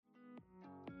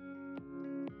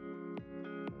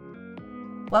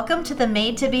Welcome to the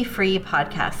Made to Be Free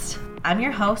podcast. I'm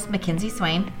your host, Mckinsey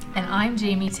Swain. And I'm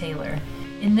Jamie Taylor.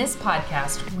 In this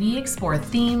podcast, we explore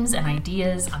themes and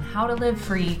ideas on how to live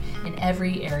free in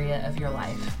every area of your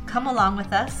life. Come along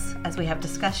with us as we have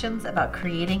discussions about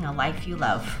creating a life you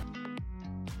love.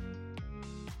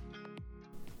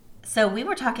 So we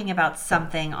were talking about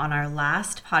something on our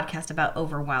last podcast about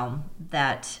overwhelm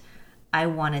that I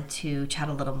wanted to chat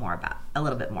a little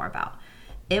bit more about.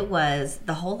 It was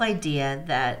the whole idea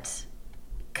that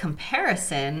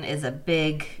comparison is a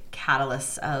big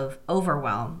catalyst of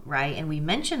overwhelm, right? And we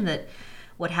mentioned that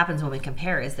what happens when we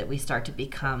compare is that we start to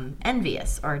become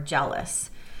envious or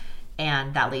jealous,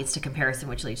 and that leads to comparison,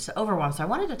 which leads to overwhelm. So I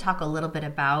wanted to talk a little bit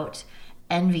about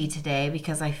envy today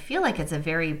because I feel like it's a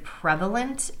very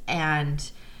prevalent and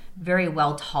very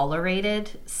well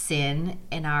tolerated sin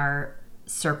in our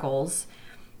circles.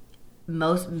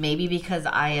 Maybe because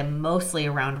I am mostly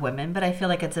around women, but I feel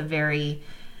like it's a very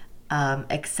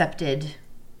accepted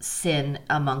sin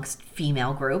amongst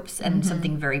female groups and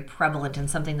something very prevalent and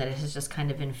something that has just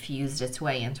kind of infused its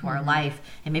way into our life.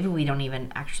 And maybe we don't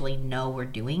even actually know we're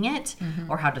doing it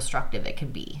or how destructive it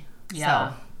can be.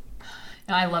 Yeah. So.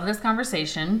 Now, I love this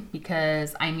conversation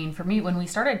because, for me, when we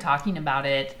started talking about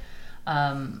it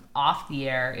off the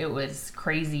air, it was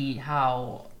crazy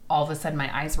how all of a sudden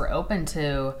my eyes were open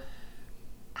to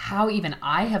how even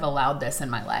I have allowed this in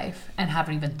my life and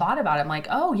haven't even thought about it. I'm like,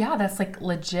 oh yeah, that's like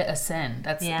legit a sin.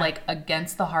 That's like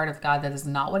against the heart of God. That is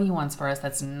not what he wants for us.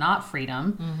 That's not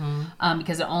freedom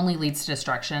because it only leads to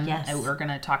destruction. Yes. And we're going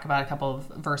to talk about a couple of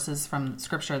verses from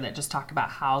scripture that just talk about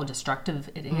how destructive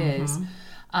it is.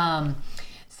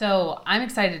 So I'm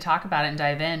excited to talk about it and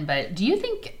dive in, but do you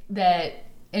think that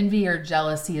envy or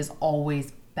jealousy is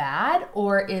always bad,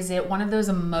 or is it one of those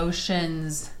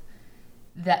emotions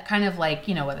that kind of like,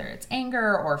 whether it's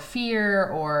anger or fear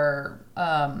or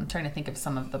trying to think of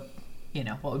some of the,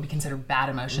 what would be considered bad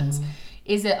emotions.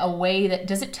 Is it a way that,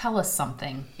 does it tell us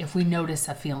something if we notice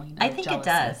a feeling of I think jealousy?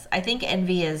 it does. I think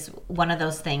envy is one of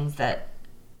those things that,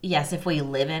 yes, if we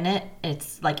live in it,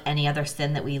 it's like any other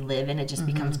sin that we live in. It just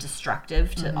becomes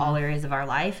destructive to all areas of our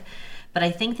life. But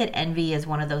I think that envy is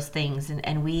one of those things,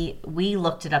 and we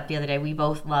looked it up the other day. We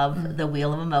both love the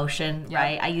wheel of emotion,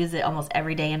 right? I use it almost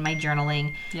every day in my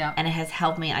journaling, and it has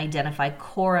helped me identify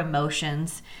core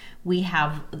emotions. We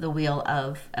have the wheel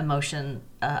of emotion,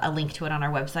 a link to it on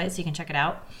our website, so you can check it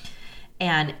out.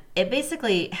 And it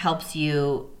basically helps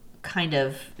you kind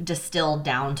of distill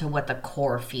down to what the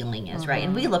core feeling is, right?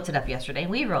 And we looked it up yesterday, and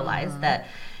we realized that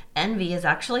envy is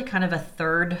actually kind of a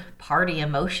third-party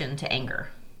emotion to anger.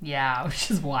 Yeah,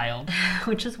 which is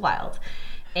wild.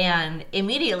 And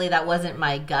immediately that wasn't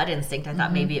my gut instinct. I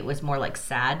thought maybe it was more like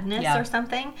sadness or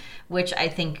something, which I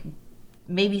think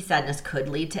maybe sadness could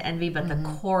lead to envy, but the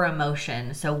core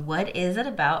emotion. So what is it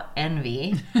about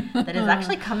envy that is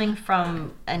actually coming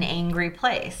from an angry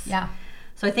place? Yeah.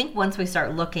 So I think once we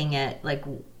start looking at like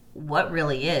what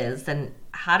really is, then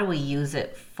how do we use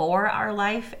it for our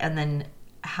life? And then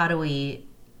how do we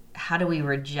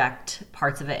reject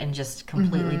parts of it and just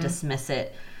completely dismiss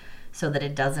it so that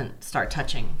it doesn't start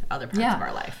touching other parts of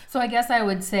our life? So I guess I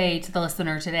would say to the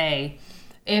listener today,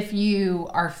 if you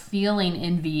are feeling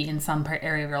envy in some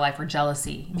area of your life or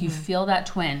jealousy, if you feel that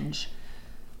twinge,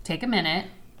 take a minute.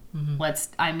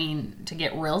 To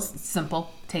get real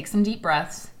simple, take some deep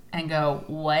breaths and go,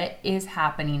 what is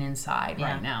happening inside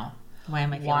right now? Why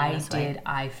am I feeling this way? Why did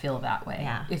I feel that way?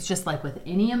 Yeah. It's just like with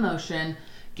any emotion.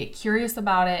 Get curious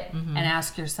about it and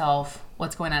ask yourself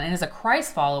what's going on. And as a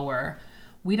Christ follower,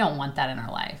 we don't want that in our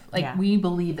life. We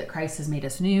believe that Christ has made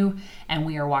us new and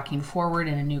we are walking forward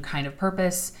in a new kind of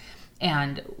purpose,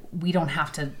 and we don't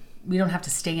have to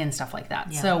stay in stuff like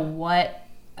that. Yeah. So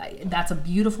that's a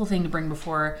beautiful thing to bring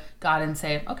before God and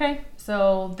say, okay,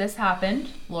 so this happened,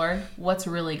 Lord, what's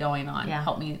really going on? Yeah.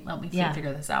 Help me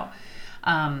figure this out.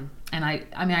 And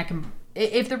I can,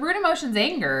 if the root emotion's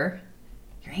anger,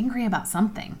 you're angry about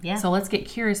something. Yeah. So let's get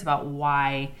curious about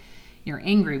why you're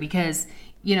angry, because,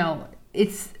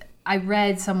 I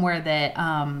read somewhere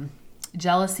that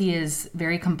jealousy is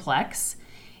very complex,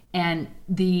 and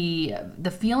the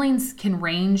feelings can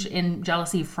range in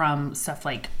jealousy from stuff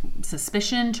like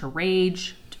suspicion to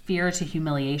rage to fear to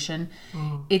humiliation.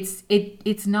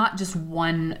 It's not just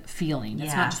one feeling.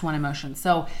 It's not just one emotion.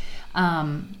 So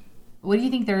what do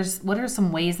you think what are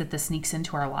some ways that this sneaks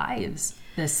into our lives?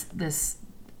 This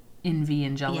envy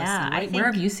and jealousy. Yeah, where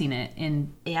have you seen it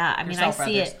in? Yeah, I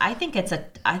see it. I think it's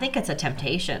a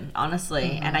temptation,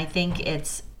 honestly, and I think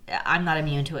I'm not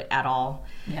immune to it at all.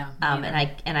 Yeah.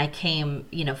 And I came,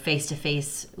 face to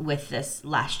face with this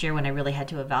last year when I really had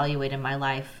to evaluate in my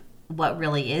life what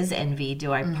really is envy?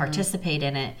 Do I participate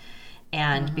in it?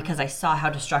 And because I saw how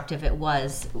destructive it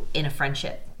was in a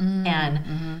friendship.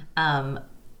 And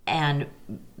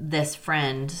this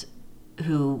friend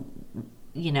who,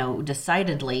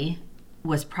 decidedly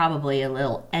was probably a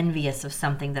little envious of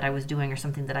something that I was doing or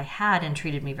something that I had, and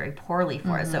treated me very poorly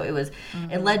for it. So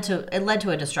it led to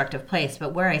a destructive place.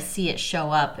 But where I see it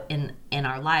show up in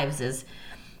our lives is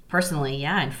personally,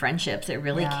 in friendships. It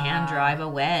really can drive a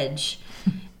wedge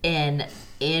in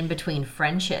between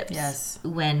friendships. Yes.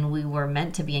 When we were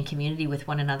meant to be in community with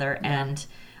one another and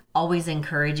always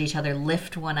encourage each other,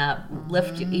 lift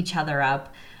each other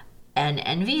up. And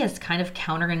envy is kind of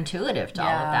counterintuitive to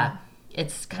all of that.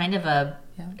 It's kind of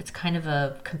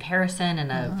a comparison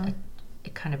and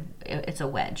it's a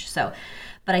wedge. So,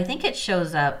 but I think it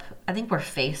shows up. I think we're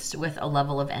faced with a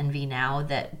level of envy now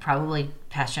that probably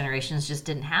past generations just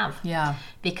didn't have. Yeah.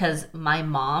 Because my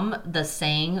mom, the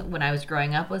saying when I was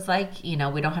growing up was like, we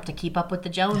don't have to keep up with the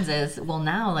Joneses. Well,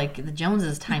 now like the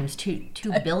Joneses times 2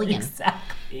 billion.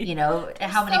 Exactly.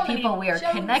 How many people we are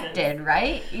connected,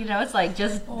 right? It's like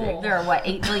just there are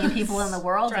 8 billion people in the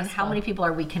world, Stressful. And how many people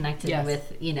are we connected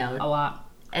with? A lot.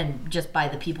 And just by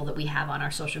the people that we have on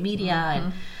our social media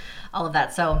and all of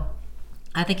that. So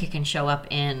I think it can show up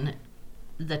in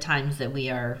the times that we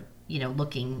are,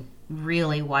 looking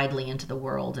really widely into the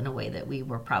world in a way that we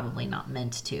were probably not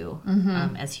meant to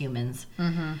as humans.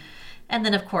 And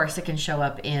then, of course, it can show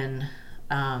up in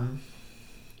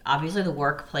obviously the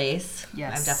workplace.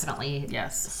 Yes. I've definitely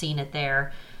seen it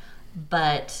there.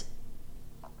 But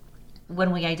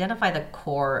when we identify the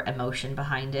core emotion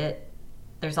behind it,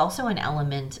 there's also an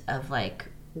element of like,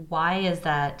 why is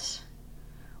that?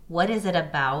 What is it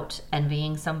about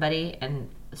envying somebody and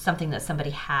something that somebody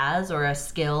has, or a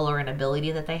skill or an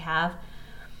ability that they have?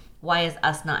 Why is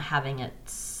us not having it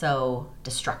so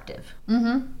destructive?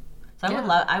 So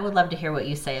I would love to hear what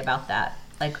you say about that.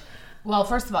 Like, well,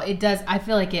 first of all, it does. I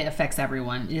feel like it affects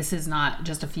everyone. This is not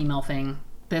just a female thing.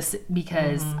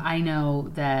 Because I know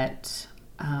that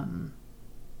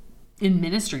in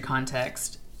ministry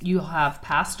context, you'll have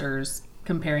pastors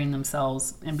comparing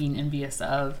themselves and being envious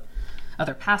of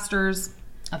other pastors,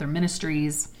 other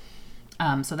ministries.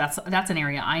 So that's an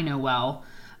area I know well.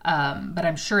 But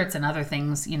I'm sure it's in other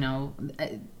things,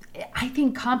 I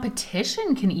think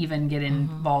competition can even get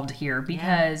involved here,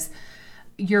 because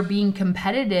you're being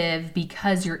competitive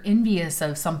because you're envious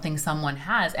of something someone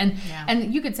has.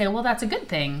 And you could say, well, that's a good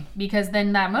thing, because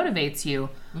then that motivates you.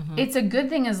 It's a good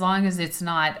thing as long as it's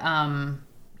not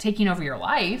taking over your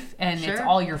life and it's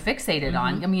all you're fixated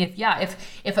on. I mean,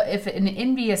 if an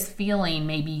envious feeling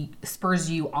maybe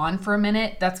spurs you on for a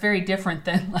minute, that's very different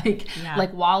than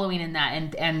like wallowing in that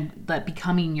and that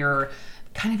becoming your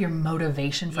kind of your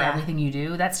motivation for everything you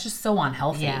do. That's just so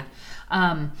unhealthy.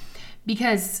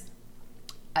 Because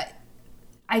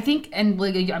I think, and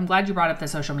I'm glad you brought up the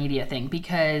social media thing,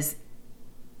 because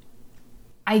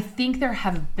I think there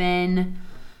have been,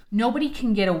 nobody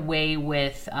can get away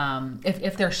with,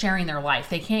 if they're sharing their life,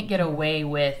 they can't get away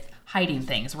with hiding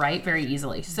things, right? Very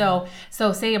easily. So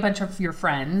say a bunch of your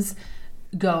friends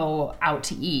go out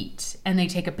to eat and they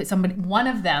take one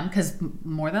of them, because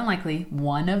more than likely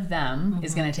one of them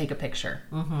is going to take a picture.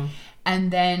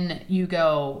 And then you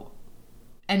go,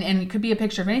 and it could be a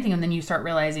picture of anything, and then you start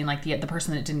realizing like the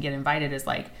person that didn't get invited is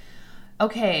like,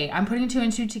 okay, I'm putting 2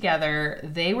 and 2 together.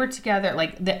 They were together.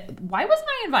 Like, why wasn't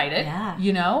I invited?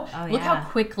 Yeah. Look how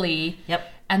quickly.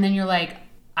 And then you're like,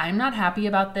 I'm not happy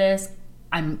about this.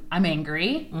 I'm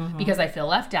angry because I feel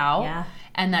left out.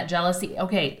 And that jealousy.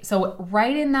 Okay, so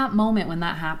right in that moment when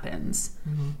that happens,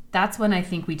 that's when I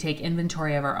think we take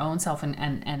inventory of our own self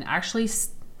and actually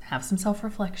have some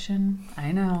self-reflection.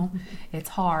 I know it's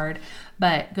hard,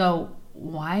 but go,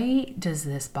 why does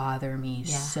this bother me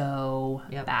so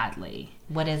badly?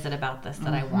 What is it about this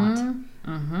that I want?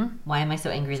 Why am I so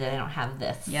angry that I don't have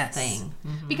this thing?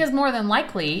 Because more than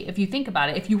likely, if you think about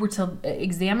it, if you were to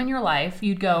examine your life,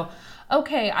 you'd go,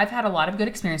 okay, I've had a lot of good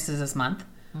experiences this month.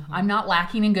 I'm not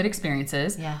lacking in good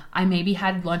experiences. I maybe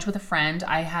had lunch with a friend.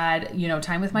 I had,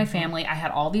 time with my family. I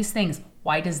had all these things.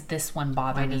 Why does this one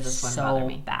bother me so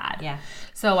bad?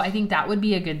 So I think that would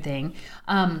be a good thing.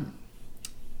 I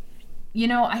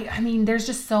mean, there's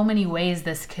just so many ways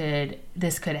this could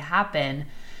happen.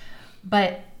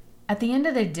 But at the end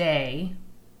of the day,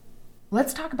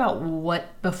 let's talk about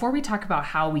before we talk about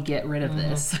how we get rid of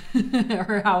this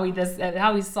or how we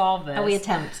solve this. How we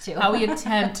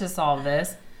attempt to solve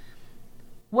this.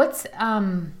 What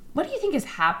do you think is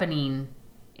happening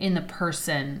in the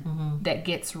person that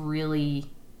gets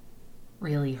really,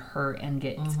 really hurt and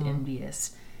gets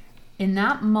envious? In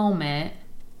that moment,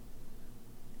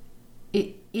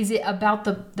 is it about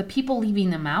the people leaving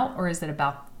them out, or is it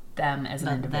about them as an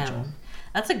individual?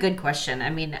 That's a good question. I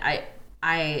mean,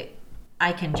 I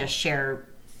can just share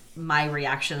my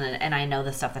reaction, and I know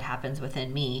the stuff that happens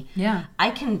within me. Yeah. I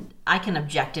can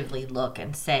objectively look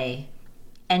and say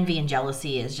envy and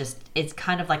jealousy it's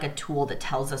kind of like a tool that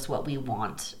tells us what we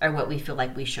want or what we feel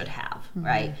like we should have,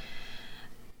 right?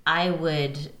 I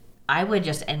would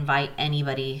just invite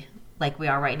anybody like we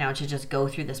are right now to just go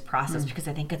through this process because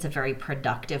I think it's a very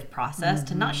productive process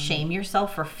to not shame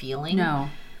yourself for feeling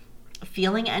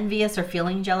envious or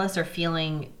feeling jealous or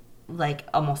feeling like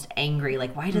almost angry,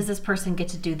 like why does this person get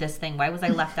to do this thing, why was I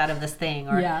left out of this thing,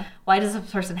 or why does this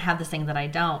person have this thing that I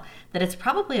don't. That it's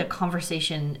probably a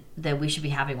conversation that we should be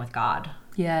having with God.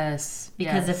 Yes.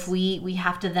 Because if we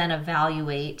have to then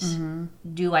evaluate,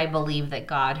 do I believe that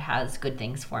God has good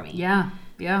things for me?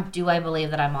 Do I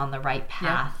believe that I'm on the right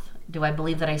path? Do I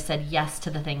believe that I said yes to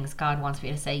the things God wants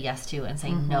me to say yes to and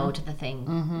say no to the thing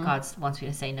God wants me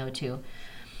to say no to?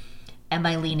 Am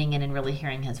I leaning in and really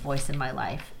hearing his voice in my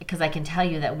life? Because I can tell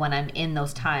you that when I'm in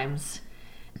those times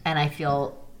and I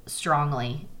feel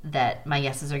strongly that my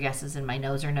yeses are yeses and my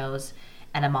noes are noes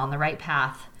and I'm on the right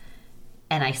path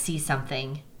and I see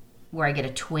something where I get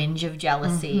a twinge of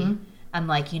jealousy, I'm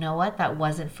like, you know what? That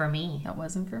wasn't for me. That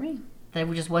wasn't for me.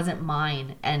 That just wasn't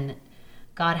mine. And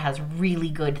God has really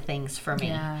good things for me.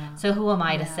 Yeah. So who am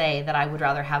I to say that I would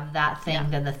rather have that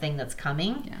thing than the thing that's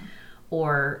coming? Yeah.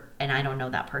 And I don't know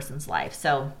that person's life.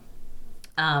 So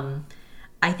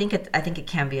I think it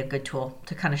can be a good tool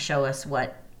to kind of show us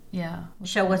what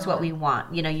we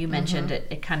want. You know, you mentioned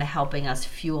it kind of helping us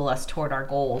fuel us toward our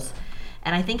goals.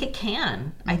 And I think it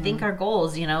can. I think our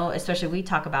goals, you know, especially we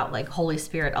talk about like Holy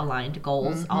Spirit aligned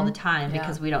goals all the time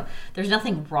because there's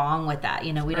nothing wrong with that.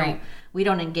 You know, we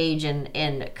don't engage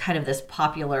in kind of this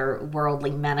popular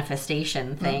worldly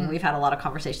manifestation thing. We've had a lot of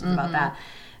conversations about that.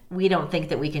 We don't think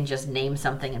that we can just name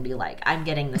something and be like, I'm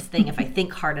getting this thing if I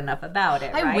think hard enough about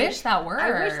it. I wish that worked.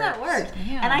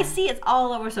 Yeah. And I see it's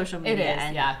all over social media.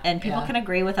 It is, and people can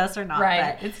agree with us or not.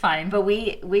 Right, it's fine. But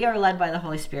we are led by the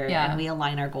Holy Spirit, and we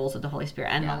align our goals with the Holy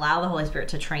Spirit and allow the Holy Spirit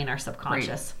to train our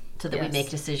subconscious so that we make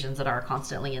decisions that are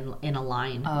constantly in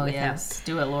align with Him.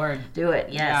 Do it, Lord. Do it,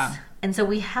 yes. Yeah. And so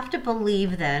we have to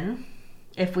believe then,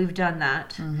 if we've done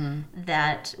that,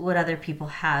 that what other people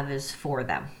have is for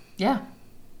them. Yeah.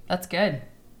 That's good.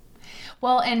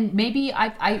 Well, and maybe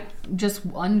I just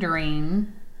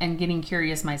wondering and getting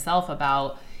curious myself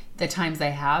about the times I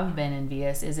have been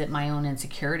envious. Is it my own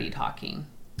insecurity talking?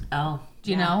 Oh,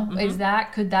 do you know?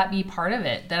 Could that be part of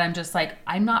it? That I'm just like,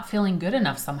 I'm not feeling good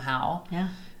enough somehow. Yeah.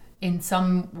 In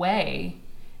some way.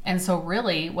 And so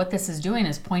really what this is doing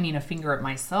is pointing a finger at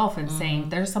myself and saying,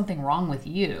 there's something wrong with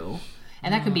you.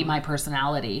 And that could be my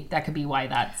personality. That could be why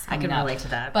that's coming I can up. relate to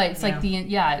that. But it's like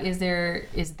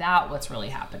is that what's really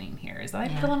happening here? Is that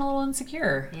I'm feeling a little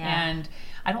insecure. Yeah. And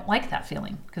I don't like that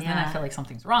feeling because then I feel like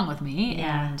something's wrong with me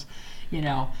and, you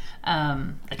know,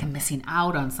 like I'm missing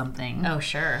out on something. Oh,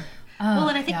 sure. Well,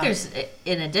 and I think there's,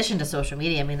 in addition to social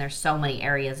media, I mean, there's so many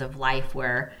areas of life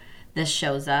where this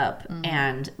shows up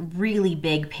and really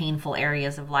big, painful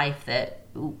areas of life that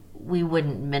we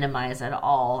wouldn't minimize at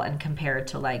all and compared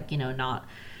to like, you know, not,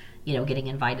 you know, getting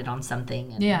invited on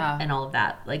something and all of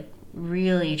that, like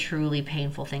really truly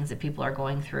painful things that people are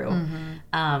going through.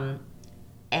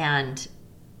 And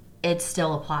it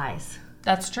still applies.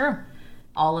 That's true.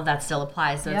 All of that still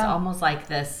applies. So it's almost like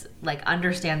this, like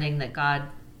understanding that God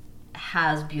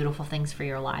has beautiful things for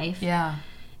your life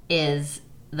is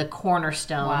the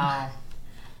cornerstone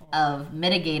of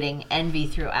mitigating envy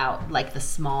throughout, like the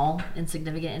small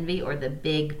insignificant envy or the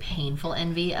big painful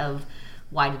envy of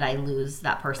why did I lose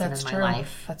that person in my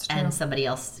life and somebody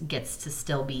else gets to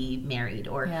still be married,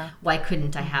 or why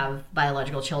couldn't I have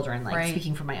biological children, like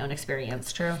speaking from my own experience.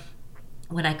 It's true.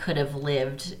 When I could have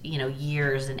lived, you know,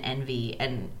 years in envy.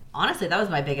 And honestly, that was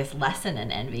my biggest lesson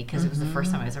in envy because it was the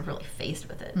first time I was ever really faced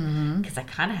with it, because I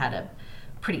kind of had a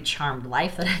pretty charmed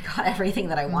life that I got everything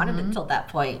that I wanted until that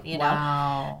point, you know?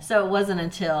 Wow. So it wasn't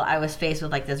until I was faced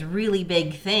with like this really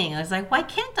big thing. I was like, why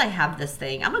can't I have this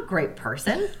thing? I'm a great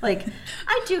person. Like,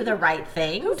 I do the right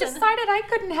thing. Who decided I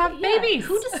couldn't have babies?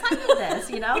 Who decided this,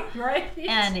 you know? Right.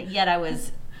 And yet I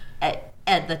was,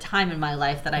 at the time in my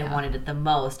life that I wanted it the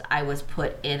most, I was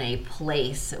put in a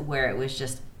place where it was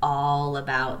just all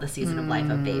about the season of life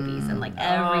of babies, and like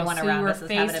everyone around us was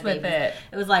having a baby.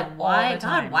 It was like, why,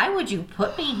 God, why would you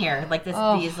put me here? Like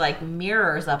these like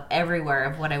mirrors up everywhere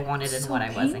of what I wanted and what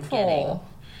I wasn't getting.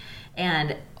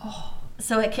 And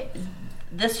so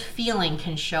this feeling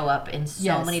can show up in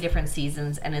so many different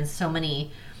seasons and in so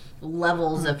many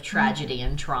levels of tragedy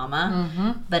and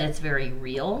trauma, but it's very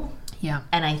real. Yeah.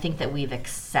 And I think that we've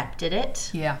accepted it.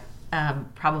 Yeah.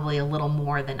 Probably a little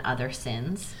more than other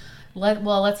sins.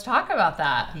 Let's talk about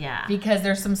that. Yeah. Because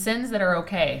there's some sins that are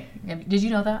okay. Did you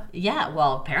know that? Yeah,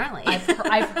 well, apparently.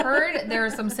 I've heard there are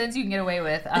some sins you can get away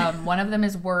with. One of them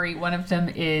is worry. One of them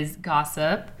is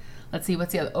gossip. Let's see,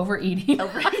 what's the other? Overeating.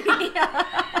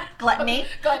 Gluttony.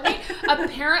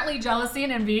 Apparently, jealousy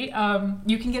and envy,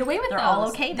 you can get away with They're those. all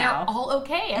okay now. They're all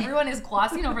okay. Everyone is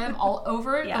glossing over them all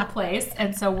over the place,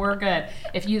 and so we're good.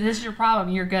 If this is your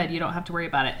problem, you're good. You don't have to worry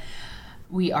about it.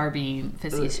 We are being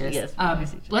facetious. Yes,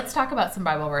 facetious. Let's talk about some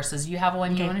Bible verses. You have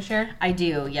one you want to share? I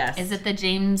do, yes. Is it the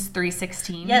James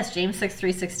 3:16? Yes, James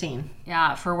 6:3-16.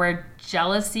 Yeah, for where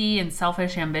jealousy and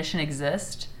selfish ambition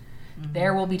exist,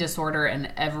 there will be disorder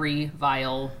in every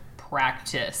vile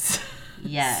practice.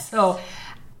 Yes. So,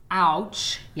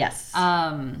 ouch. Yes.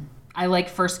 I like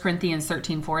 1 Corinthians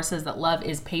 13:4 says that love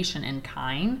is patient and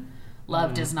kind.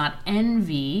 Love does not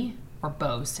envy or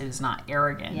boast. It is not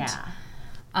arrogant. Yeah.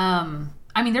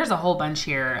 I mean, there's a whole bunch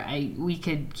here. We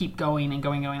could keep going and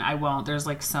going. I won't. There's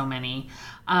like so many.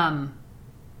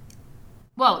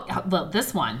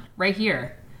 This one right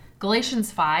here.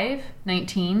 Galatians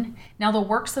 5:19. Now the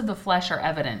works of the flesh are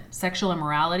evident: sexual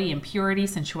immorality, impurity,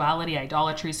 sensuality,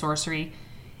 idolatry, sorcery,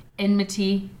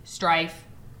 enmity, strife,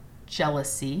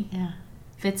 jealousy,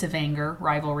 fits of anger,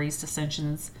 rivalries,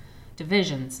 dissensions,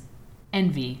 divisions,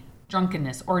 envy,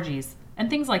 drunkenness, orgies, and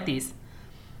things like these.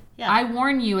 Yeah. I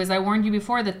warn you, as I warned you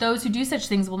before, that those who do such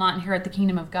things will not inherit the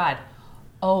kingdom of God.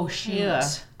 Oh, shoot. Yeah.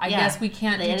 I guess we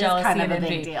can't do jealousy and envy. It is kind of a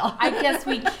big deal. I guess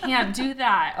we can't do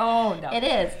that. Oh, no. It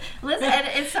is. Listen, and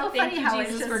it's so funny how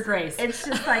Jesus, it's just, for grace. It's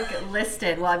just like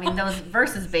listed. Well, I mean, those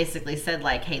verses basically said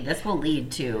like, hey, this will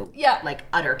lead to like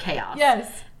utter chaos.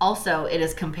 Yes. Also, it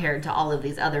is compared to all of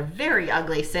these other very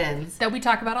ugly sins. That we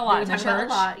talk about a lot in the church.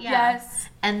 Yes.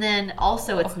 And then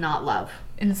also it's not love.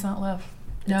 And it's not love.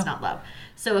 No. It's not love.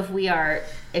 So if we are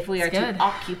to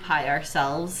occupy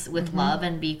ourselves with love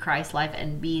and be Christ-like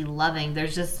and be loving,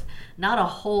 there's just not a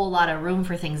whole lot of room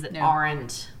for things that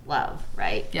aren't love,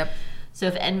 right? Yep. So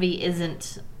if envy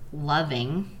isn't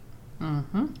loving,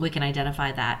 we can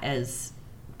identify that as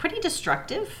pretty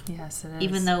destructive. Yes, it is.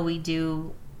 Even though we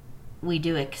do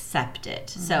accept it.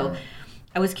 So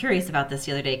I was curious about this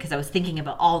the other day because I was thinking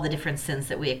about all the different sins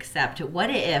that we accept.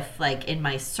 What if, like, in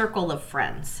my circle of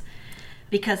friends,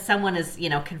 because someone is,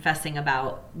 confessing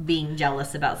about being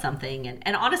jealous about something.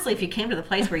 And honestly, if you came to the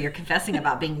place where you're confessing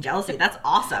about being jealousy, that's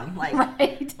awesome. Like,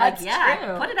 right, that's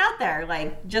true. Put it out there.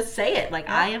 Like, just say it. Like,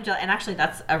 I am jealous. And actually,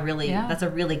 that's a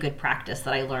really good practice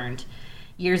that I learned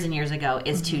years and years ago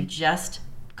is to just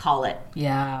call it.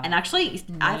 Yeah. And actually,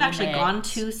 I've actually gone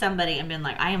to somebody and been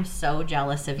like, I am so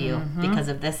jealous of you because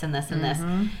of this and this and this.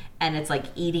 And it's like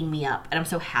eating me up. And I'm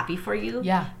so happy for you.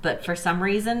 Yeah. But for some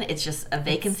reason, it's just a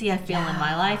vacancy I feel in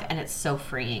my life. And it's so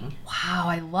freeing. Wow,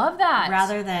 I love that.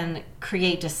 Rather than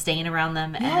create disdain around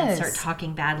them and start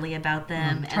talking badly about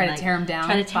them. Try to tear them down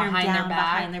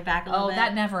behind their back a little bit.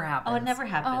 That never happens. Oh, it never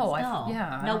happens. Oh,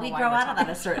 no. No, we grow out of that at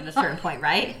a certain point,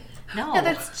 right? No. Yeah,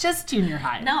 that's just junior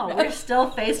high. No, we're still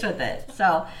faced with it.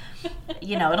 So,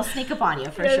 it'll sneak up on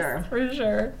you for sure. For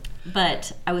sure.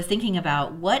 But I was thinking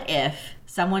about what if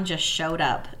someone just showed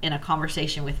up in a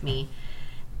conversation with me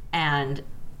and,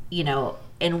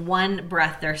 in one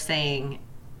breath they're saying,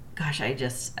 gosh,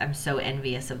 I'm so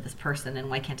envious of this person and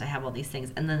why can't I have all these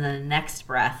things? And then the next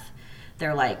breath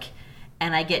they're like,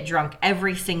 and I get drunk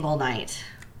every single night.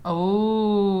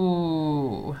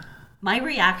 Oh. My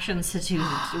reactions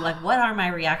what are my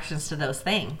reactions to those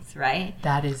things, right?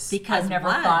 That is, because I've never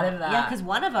thought of that. Yeah, because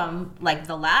one of them, like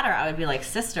the latter, I would be like,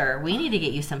 sister, we need to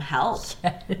get you some help.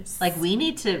 Yes. Like we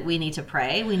need to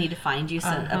pray. We need to find you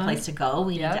a place to go.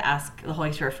 We need to ask the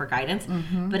Holy Spirit for guidance.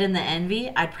 But in the envy,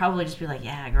 I'd probably just be like,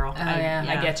 yeah, girl.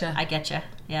 I get you. I get you.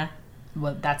 Yeah.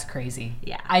 Well, that's crazy.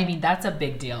 Yeah. I mean, that's a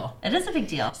big deal. It is a big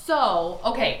deal. So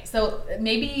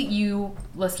maybe you,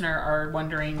 listener, are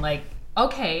wondering, like,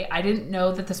 okay, I didn't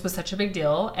know that this was such a big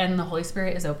deal, and the Holy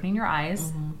Spirit is opening your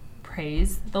eyes.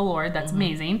 Praise the Lord. That's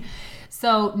amazing.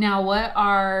 So now what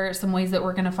are some ways that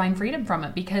we're going to find freedom from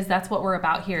it? Because that's what we're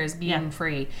about here, is being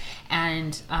free.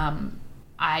 And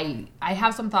I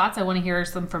have some thoughts. I want to hear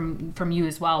some from you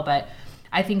as well. But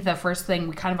I think the first thing,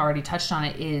 we kind of already touched on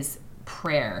it, is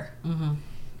prayer.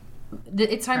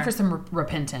 It's time for some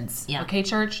repentance. Yeah. Okay,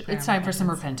 church? It's time for some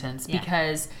repentance. Yeah.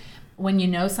 Because when you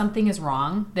know something is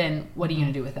wrong, then what are you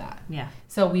going to do with that? Yeah.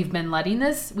 So we've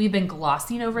been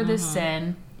glossing over this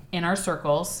sin in our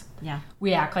circles. Yeah.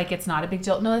 We act like it's not a big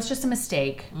deal. No, it's just a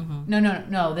mistake.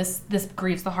 No. This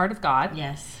grieves the heart of God.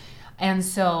 Yes. And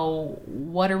so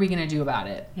what are we going to do about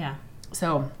it? Yeah.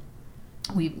 So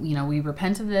we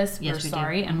repent of this. Yes, we're we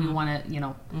sorry, do. and we want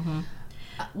to,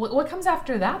 what comes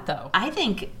after that, though? I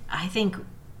think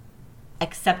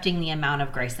accepting the amount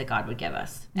of grace that God would give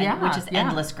us, which is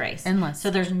endless grace. Endless. So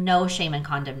there's no shame and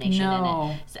condemnation in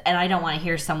it. So, and I don't want to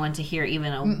hear someone to hear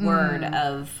even a word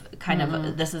of kind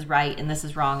of this is right and this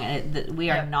is wrong. And we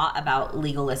are not about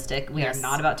legalistic. We are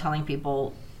not about telling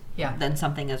people then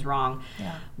something is wrong.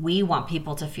 Yeah. We want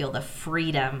people to feel the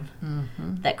freedom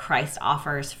that Christ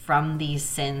offers from these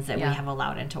sins that we have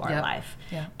allowed into our life.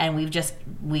 Yeah. And we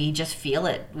just feel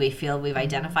it. We feel we've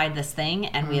identified this thing,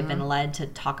 and we have been led to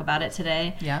talk about it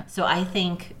today. Yeah. So I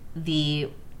think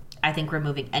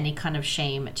removing any kind of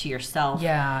shame to yourself,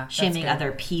 shaming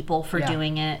other people for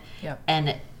doing it,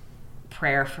 and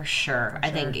prayer for sure.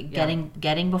 I think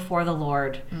getting before the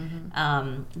Lord.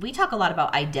 We talk a lot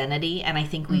about identity, and I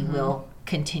think we will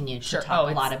continue to talk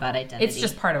a lot about identity. It's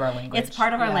just part of our language. It's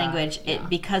part of our language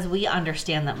because we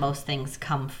understand that most things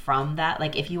come from that.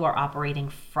 Like if you are operating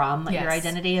from your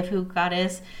identity of who God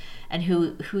is and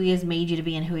who He has made you to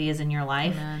be and who He is in your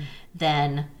life,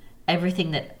 then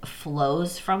everything that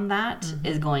flows from that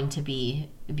is going to be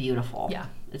beautiful. Yeah.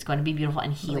 It's going to be beautiful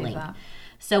and healing.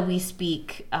 So we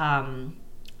speak,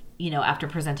 after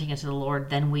presenting it to the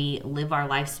Lord, then we live our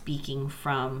life speaking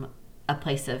from a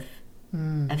place of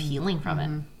healing from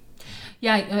it.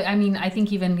 Yeah, I mean, I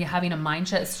think even having a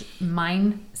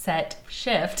mindset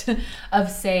shift of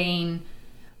saying,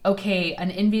 okay,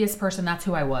 an envious person, that's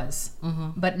who I was.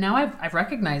 But now I've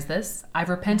recognized this. I've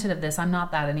repented of this. I'm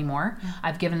not that anymore.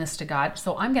 I've given this to God.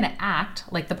 So I'm going to act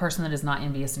like the person that is not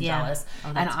envious and jealous.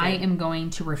 And I am going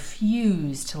to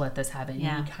refuse to let this have any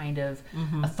kind of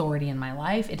authority in my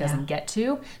life. It doesn't get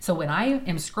to. So when I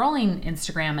am scrolling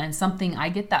Instagram and I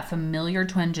get that familiar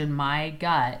twinge in my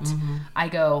gut, I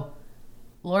go,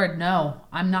 Lord, no,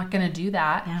 I'm not going to do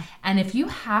that. Yeah. And if you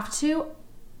have to,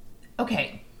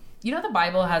 okay. The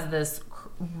Bible has this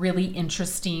really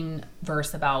interesting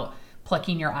verse about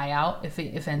plucking your eye out if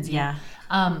it offends you. Yeah.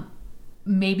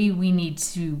 Maybe we need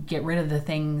to get rid of the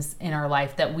things in our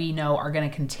life that we know are going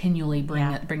to continually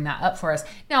bring that up for us.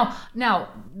 Now,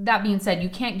 that being said, you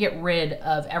can't get rid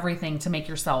of everything to make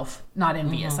yourself not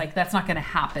envious. Like that's not going to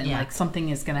happen. Yeah. Like something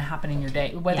is going to happen in your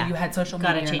day, whether you had social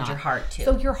media or not. Got to change your heart too.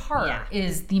 So your heart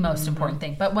is the most important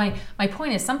thing. But my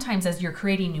point is sometimes as you're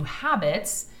creating new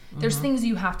habits, there's things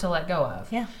you have to let go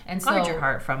of. Yeah. And guard your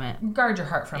heart from it. Guard your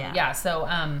heart from it. Yeah. So,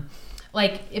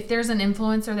 like if there's an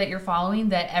influencer that you're following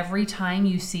that every time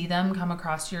you see them come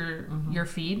across your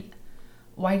feed,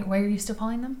 why are you still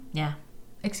following them? Yeah.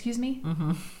 Excuse me?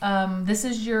 This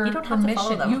is your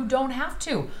permission. You don't have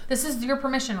to. This is your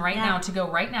permission now to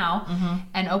go right now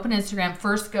and open Instagram.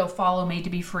 First go follow Made to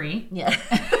Be Free. Yeah.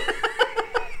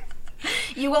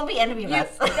 You won't be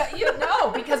envious.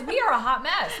 No, because we are a hot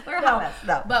mess. We're a hot mess.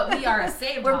 No. But we are a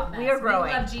saved hot mess. We are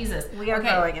growing. We love Jesus. We are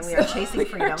growing and we are chasing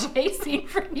freedom. Chasing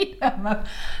freedom.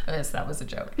 Yes, that was a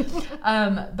joke.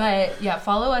 But yeah,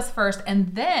 follow us first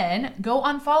and then go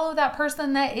unfollow that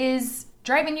person that is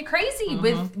driving you crazy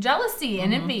with jealousy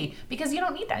and envy because you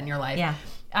don't need that in your life.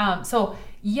 Yeah. So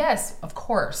yes, of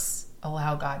course,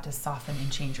 allow God to soften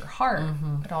and change your heart,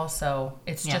 but also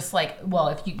it's just like, well,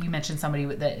 if you mentioned somebody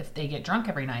that if they get drunk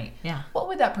every night, what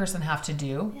would that person have to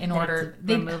do in order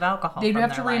to remove alcohol? They'd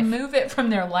have to remove it from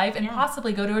their life and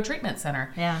possibly go to a treatment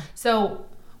center. Yeah. So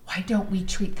why don't we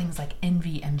treat things like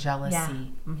envy and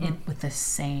jealousy with the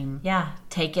same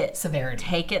take it severity?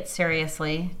 Take it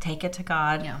seriously. Take it to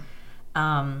God.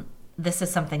 Yeah. This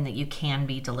is something that you can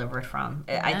be delivered from.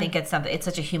 Amen. I think it's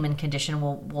such a human condition.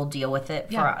 We'll deal with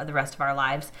it for the rest of our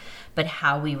lives, but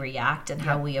how we react and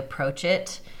how we approach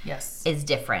it is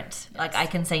different. Yes. Like I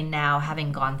can say now,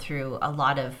 having gone through a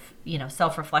lot of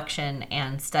self-reflection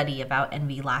and study about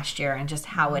envy last year and just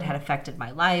how it had affected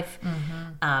my life,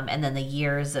 and then the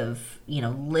years of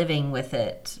living with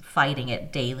it, fighting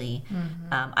it daily,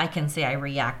 I can say I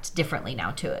react differently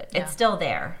now to it. It's still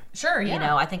there. Sure,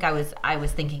 yeah. I think I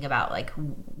was thinking about like,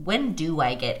 when do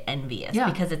I get envious?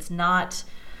 Because it's not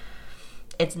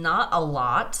a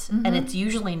lot, and it's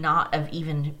usually not of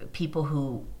even people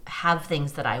who have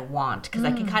things that I want, because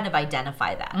I can kind of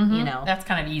identify that, That's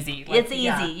kind of easy. Like, it's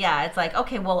easy, yeah. It's like,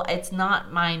 okay, well, it's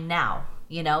not mine now,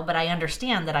 but I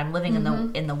understand that I'm living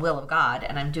in the will of God,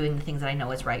 and I'm doing the things that I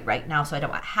know is right now, so I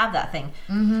don't have that thing.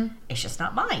 It's just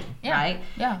not mine, right?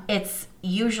 Yeah. It's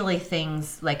usually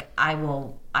things like I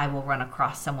will run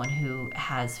across someone who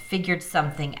has figured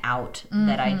something out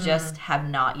that I just have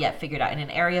not yet figured out in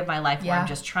an area of my life where I'm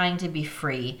just trying to be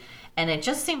free, and it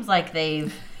just seems like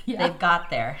they've got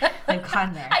there. They've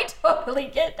gone there. I totally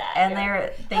get that. And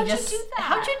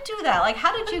how'd you do that? Like,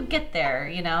 how did you get there?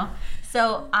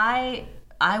 So I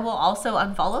I will also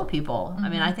unfollow people. I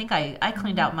mean, I think I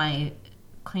cleaned out my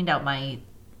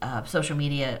social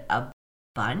media a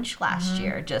bunch last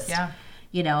year. Just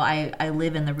you know, I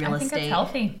live in the real estate. I think it's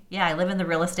healthy. Yeah, I live in the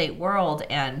real estate world,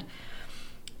 and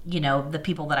you know, the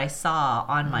people that I saw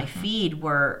on my feed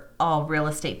were all real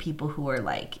estate people who were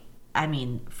like, I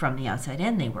mean, from the outside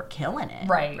in, they were killing it.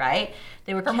 Right?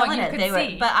 They were killing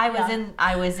it. But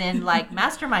I was in like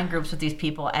mastermind groups with these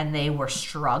people, and they were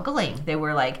struggling. They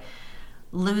were like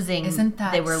losing.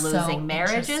 They were losing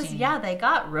marriages. Yeah, they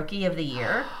got Rookie of the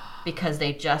Year because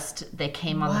they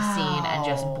came on the scene and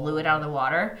just blew it out of the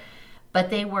water. But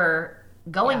they were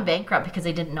going bankrupt because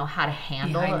they didn't know how to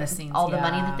handle all the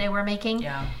money that they were making.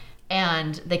 Yeah.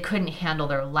 And they couldn't handle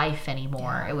their life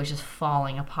anymore. It was just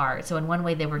falling apart. So in one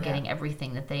way, they were getting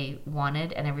everything that they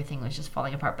wanted, and everything was just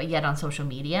falling apart. But yet on social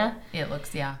media, it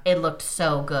looked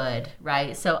so good,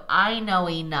 right? So I know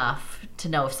enough to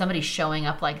know if somebody's showing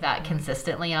up like that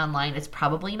consistently online, it's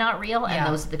probably not real, and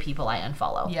those are the people I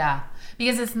unfollow. Yeah,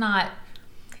 because it's not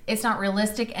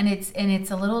realistic, and it's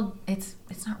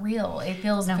not real. It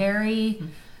feels very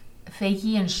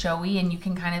fakey and showy, and you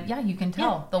can kind of you can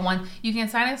tell the one, you can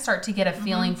kind of start to get a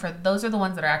feeling for those are the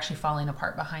ones that are actually falling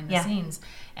apart behind the scenes.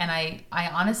 And I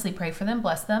honestly pray for them,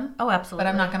 bless them. Oh, absolutely. But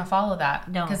I'm not going to follow that.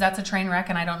 No, because that's a train wreck,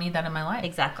 and I don't need that in my life.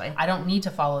 Exactly. I don't need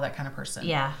to follow that kind of person.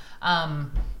 I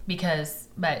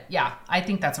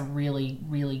think that's a really,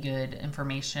 really good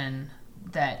information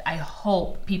that I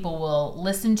hope people will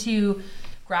listen to,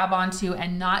 grab onto,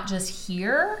 and not just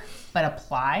hear but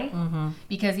apply.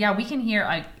 Because we can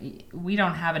hear, we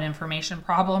don't have an information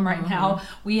problem right now.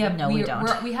 We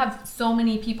have so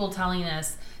many people telling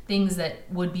us things that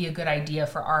would be a good idea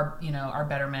for our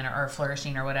betterment or our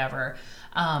flourishing or whatever,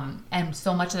 and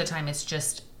so much of the time it's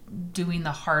just doing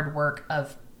the hard work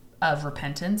of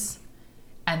repentance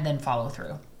and then follow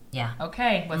through.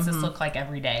 Okay, what's this look like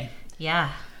every day?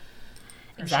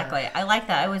 Exactly. Sure. I like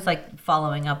that. I was like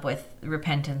following up with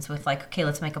repentance with like, okay,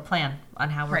 let's make a plan on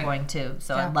how we're going to.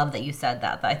 So I love that you said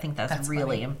that. I think that's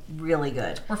really, really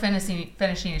good. We're finishing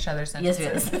each other's sentences.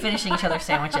 Yes, finishing each other's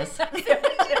sandwiches. That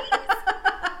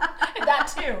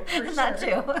too. That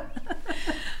too.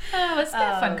 It's been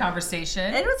a fun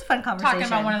conversation. It was a fun conversation. Talking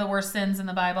about one of the worst sins in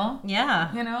the Bible.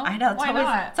 Yeah. You know? I know. Why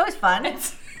not? It's always fun.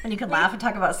 And you can laugh and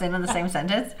talk about sin in the same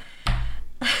sentence.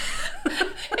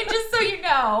 And just so you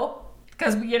know,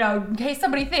 because in case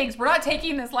somebody thinks we're not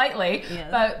taking this lightly,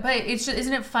 but it's just,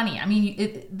 isn't it funny? I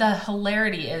mean, the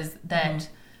hilarity is that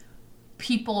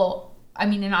people. I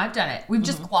mean, and I've done it. We've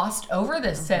just glossed over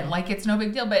this sin like it's no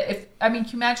big deal. But can you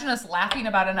imagine us laughing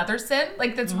about another sin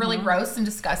like that's really gross and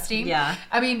disgusting? Yeah.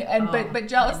 I mean, but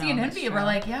jealousy and envy, we're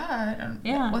like,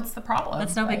 what's the problem?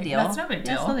 That's no big deal. That's no big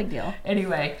deal. That's no big deal.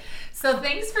 Anyway, so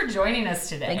thanks for joining us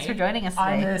today.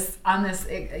 On this,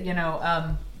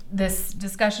 this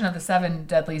discussion of the 7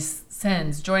 deadly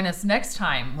sins. Join us next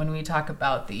time when we talk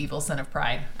about the evil sin of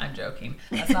pride. I'm joking.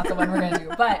 That's not the one we're going to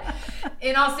do. But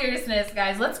in all seriousness,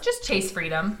 guys, let's just chase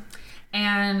freedom.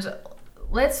 And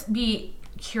let's be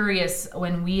curious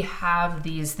when we have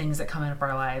these things that come into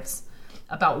our lives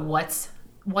about what's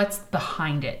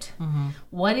behind it.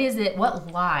 What is it?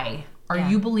 What lie are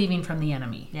you believing from the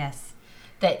enemy? Yes.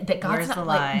 That God's not,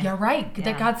 like, you're right. Yeah.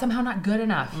 That God's somehow not good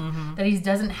enough. That He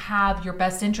doesn't have your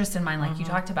best interest in mind, like you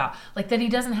talked about. Like that He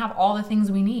doesn't have all the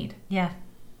things we need. Yeah.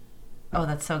 Oh,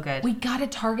 that's so good. We got to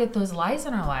target those lies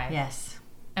in our life. Yes.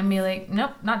 And be like,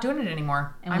 nope, not doing it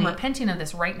anymore. And I'm repenting of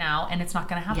this right now, and it's not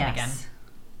going to happen again.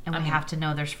 And we have to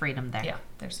know there's freedom there. Yeah,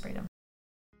 there's freedom.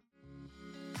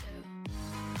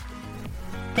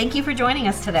 Thank you for joining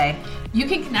us today. You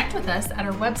can connect with us at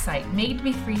our website,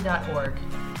 madetobefree.org.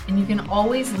 And you can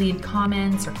always leave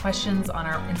comments or questions on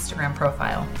our Instagram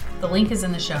profile. The link is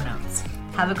in the show notes.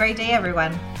 Have a great day,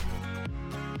 everyone.